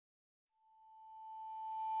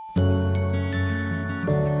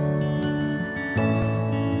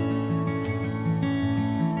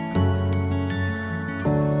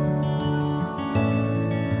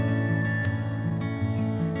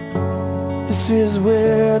This is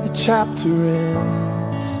where the chapter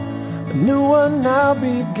ends. A new one now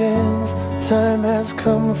begins. Time has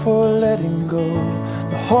come for letting go.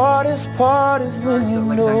 The hardest part is when you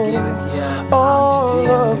know all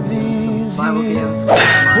of these years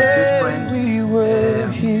when we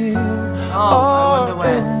were here are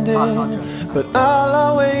ending. But I'll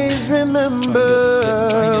always remember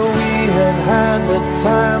we have had the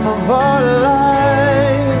time of our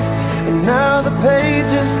lives. And now the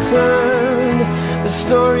pages turn, the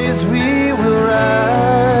stories we will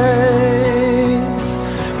write.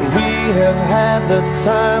 We have had the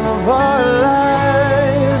time of our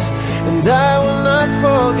lives, and I will not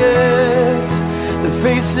forget the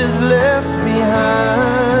faces left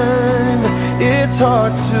behind. It's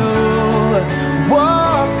hard to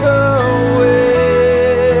walk away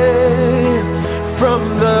from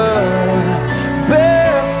the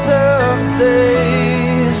best of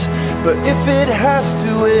days, but if it has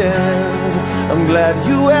to end, I'm glad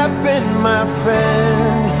you have been my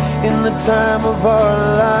friend in the time of our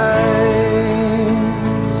lives.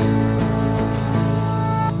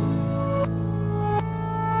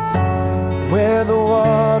 Where the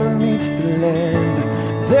water meets the land,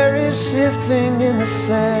 there is shifting in the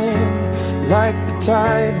sand. Like the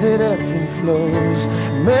tide that ebbs and flows,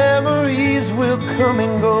 memories will come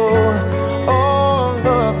and go. All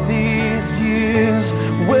of these years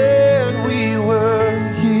when we were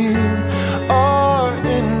here are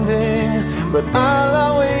ending, but I'll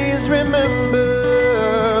always remember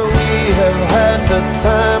we have had the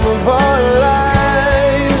time of our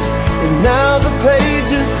lives. And now the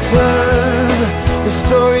pages turn, the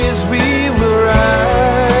stories we will write.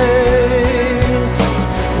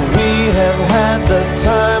 We have had the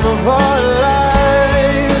time of our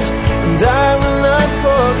lives, and I will not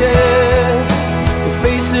forget the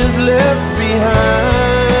faces left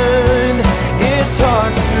behind. It's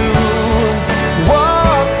hard to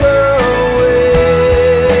walk away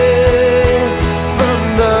from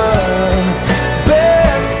the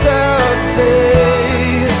best of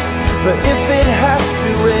days, but if it has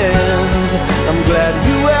to end, I'm glad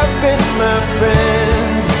you have been my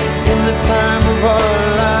friend in the time of our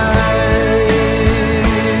lives.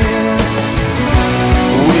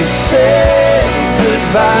 We say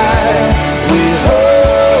goodbye, we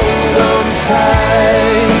hold on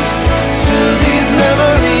tight to these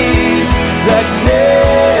memories that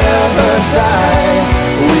never die.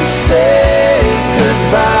 We say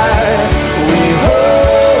goodbye, we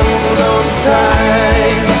hold on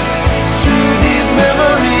tight to these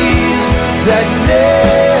memories that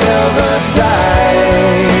never die.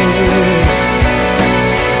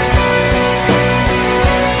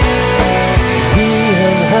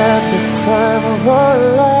 Time of our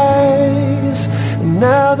lives, and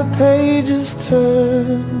now the pages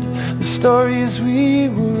turned, the stories we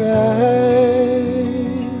will write.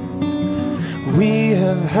 We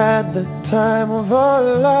have had the time of our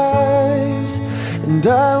lives, and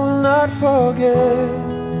I will not forget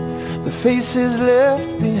the faces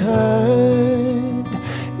left behind.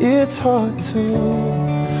 It's hard to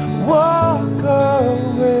walk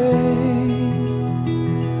away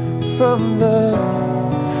from the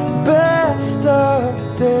best of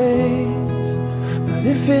days, but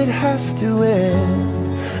if it has to end,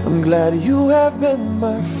 I'm glad you have been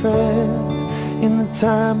my friend in the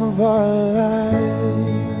time of our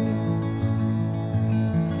lives.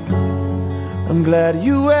 I'm glad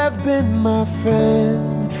you have been my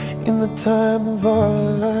friend in the time of our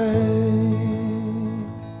lives.